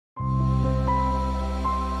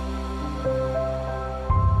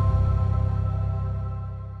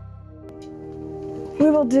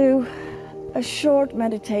we'll do a short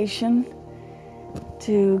meditation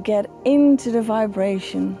to get into the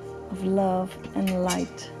vibration of love and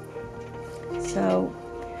light. So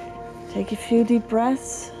take a few deep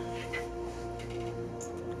breaths.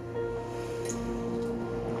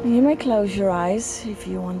 You may close your eyes if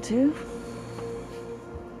you want to.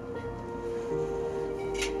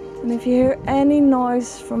 And if you hear any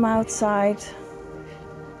noise from outside,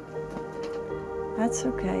 that's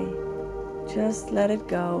okay. Just let it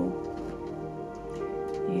go.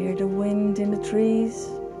 You hear the wind in the trees,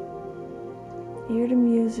 hear the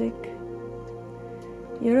music,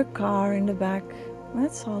 hear a car in the back.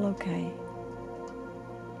 That's all okay.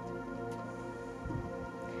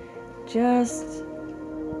 Just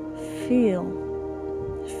feel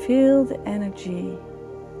the energy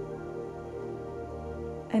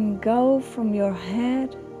and go from your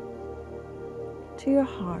head to your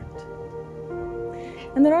heart.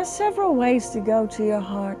 And there are several ways to go to your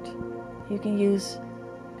heart. You can use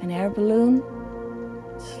an air balloon,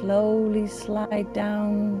 slowly slide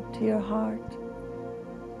down to your heart.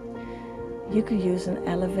 You can use an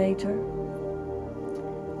elevator,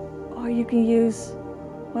 or you can use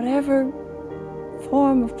whatever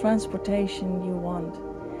form of transportation you want.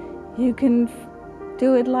 You can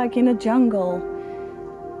do it like in a jungle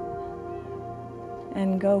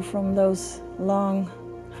and go from those long,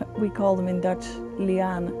 we call them in Dutch,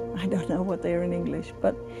 lianen. I don't know what they are in English,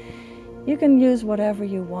 but you can use whatever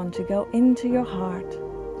you want to go into your heart.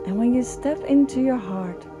 And when you step into your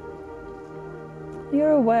heart,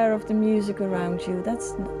 you're aware of the music around you.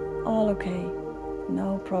 That's all okay.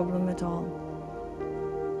 No problem at all.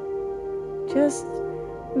 Just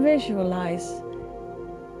visualize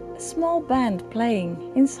a small band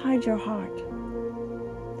playing inside your heart.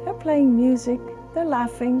 They're playing music, they're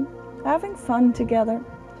laughing, having fun together.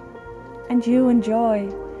 And you enjoy,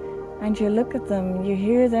 and you look at them, you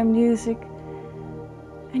hear their music,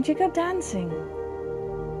 and you go dancing.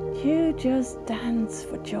 You just dance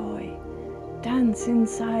for joy. Dance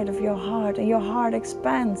inside of your heart, and your heart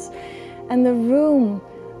expands, and the room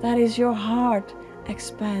that is your heart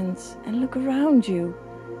expands. And look around you.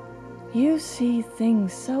 You see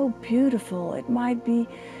things so beautiful. It might be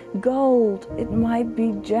gold, it might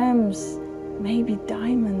be gems, maybe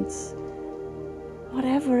diamonds.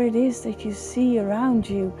 Whatever it is that you see around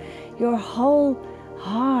you, your whole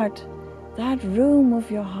heart, that room of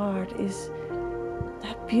your heart is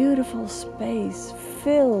that beautiful space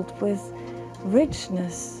filled with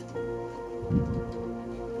richness.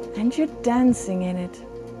 And you're dancing in it.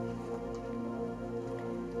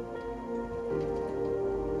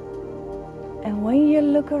 And when you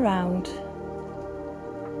look around,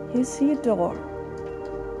 you see a door.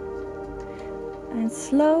 And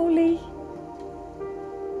slowly,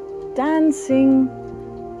 dancing,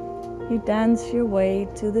 you dance your way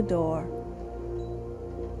to the door.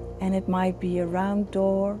 And it might be a round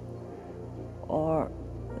door, or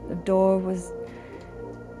a door with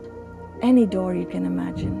any door you can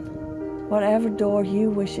imagine. Whatever door you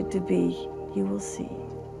wish it to be, you will see.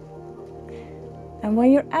 And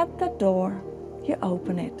when you're at that door, you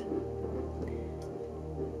open it.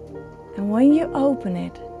 And when you open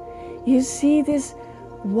it, you see this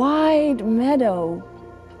wide meadow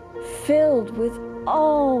filled with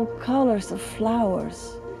all colors of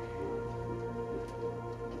flowers.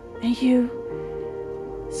 And you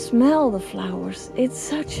smell the flowers. It's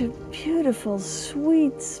such a beautiful,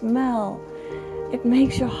 sweet smell. It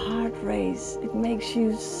makes your heart race. It makes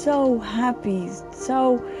you so happy,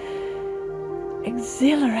 so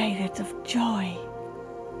exhilarated of joy.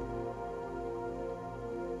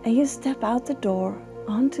 And you step out the door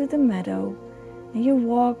onto the meadow, and you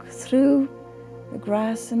walk through the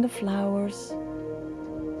grass and the flowers.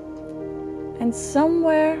 And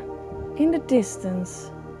somewhere in the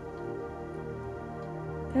distance,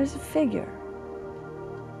 there's a figure.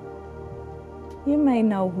 You may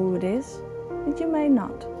know who it is, but you may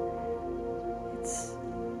not. It's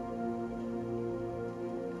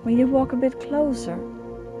when you walk a bit closer,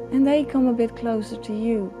 and they come a bit closer to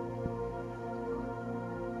you,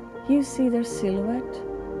 you see their silhouette,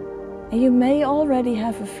 and you may already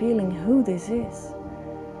have a feeling who this is.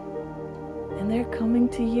 And they're coming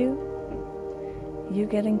to you. You're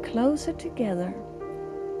getting closer together,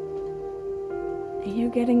 and you're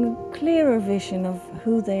getting a clearer vision of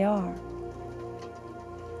who they are.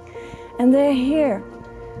 And they're here.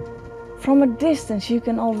 From a distance, you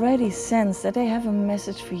can already sense that they have a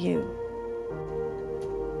message for you.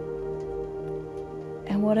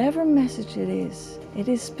 And whatever message it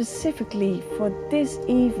is specifically for this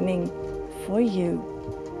evening for you.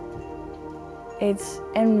 It's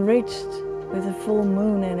enriched with a full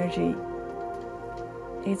moon energy.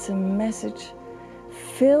 It's a message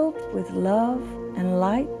filled with love and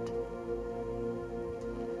light.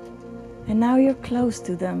 And now you're close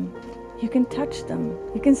to them. You can touch them.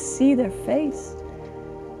 You can see their face.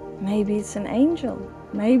 Maybe it's an angel.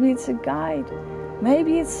 Maybe it's a guide.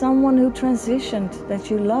 Maybe it's someone who transitioned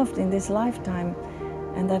that you loved in this lifetime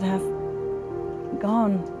and that have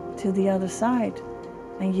gone to the other side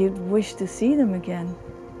and you'd wish to see them again.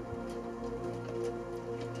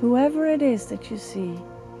 Whoever it is that you see,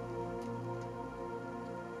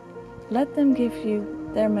 let them give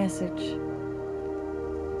you their message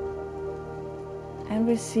and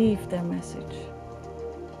receive their message.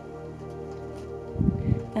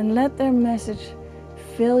 And let their message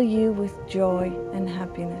fill you with joy and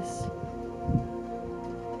happiness.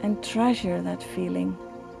 And treasure that feeling.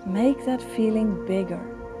 Make that feeling bigger.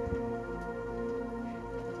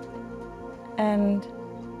 And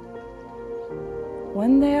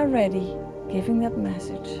when they are ready, giving that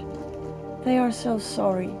message, they are so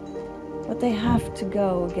sorry, but they have to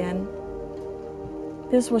go again.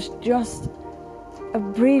 This was just a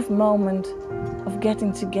brief moment of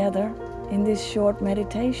getting together in this short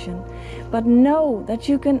meditation. But know that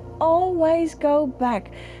you can always go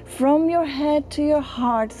back from your head to your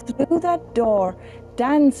heart through that door,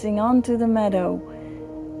 dancing onto the meadow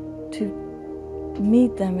to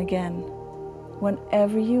meet them again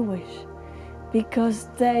whenever you wish, because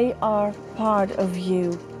they are part of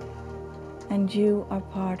you and you are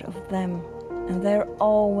part of them, and they're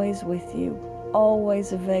always with you,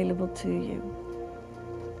 always available to you.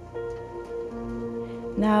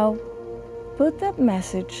 Now, put that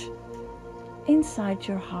message inside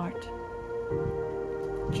your heart.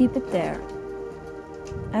 Keep it there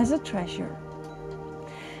as a treasure.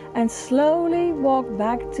 And slowly walk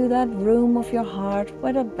back to that room of your heart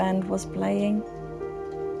where that band was playing.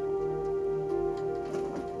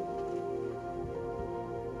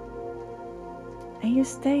 And you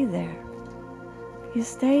stay there. You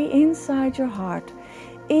stay inside your heart.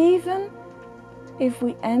 Even if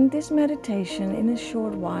we end this meditation in a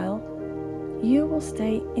short while, you will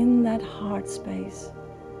stay in that heart space,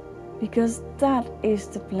 because that is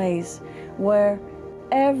the place where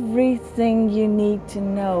everything you need to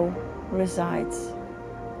know resides.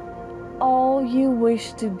 All you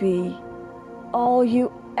wish to be, all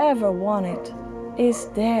you ever wanted, is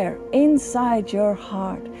there inside your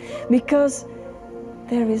heart, because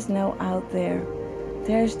there is no out there.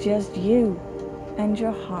 There's just you and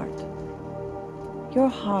your heart. Your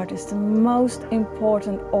heart is the most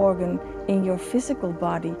important organ in your physical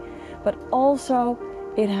body, but also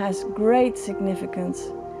it has great significance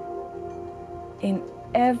in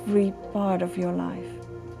every part of your life.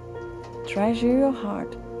 Treasure your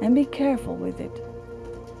heart and be careful with it.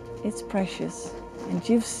 It's precious, and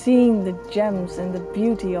you've seen the gems and the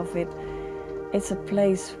beauty of it. It's a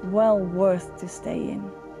place well worth to stay in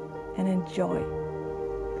and enjoy.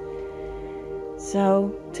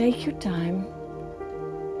 So take your time.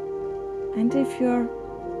 And if you're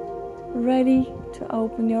ready to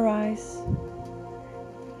open your eyes,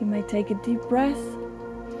 you may take a deep breath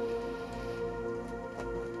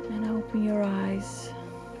and open your eyes,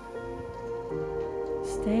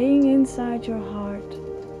 staying inside your heart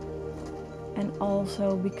and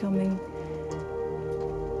also becoming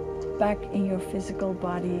back in your physical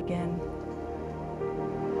body again.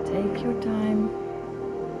 Take your time,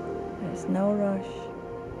 there's no rush.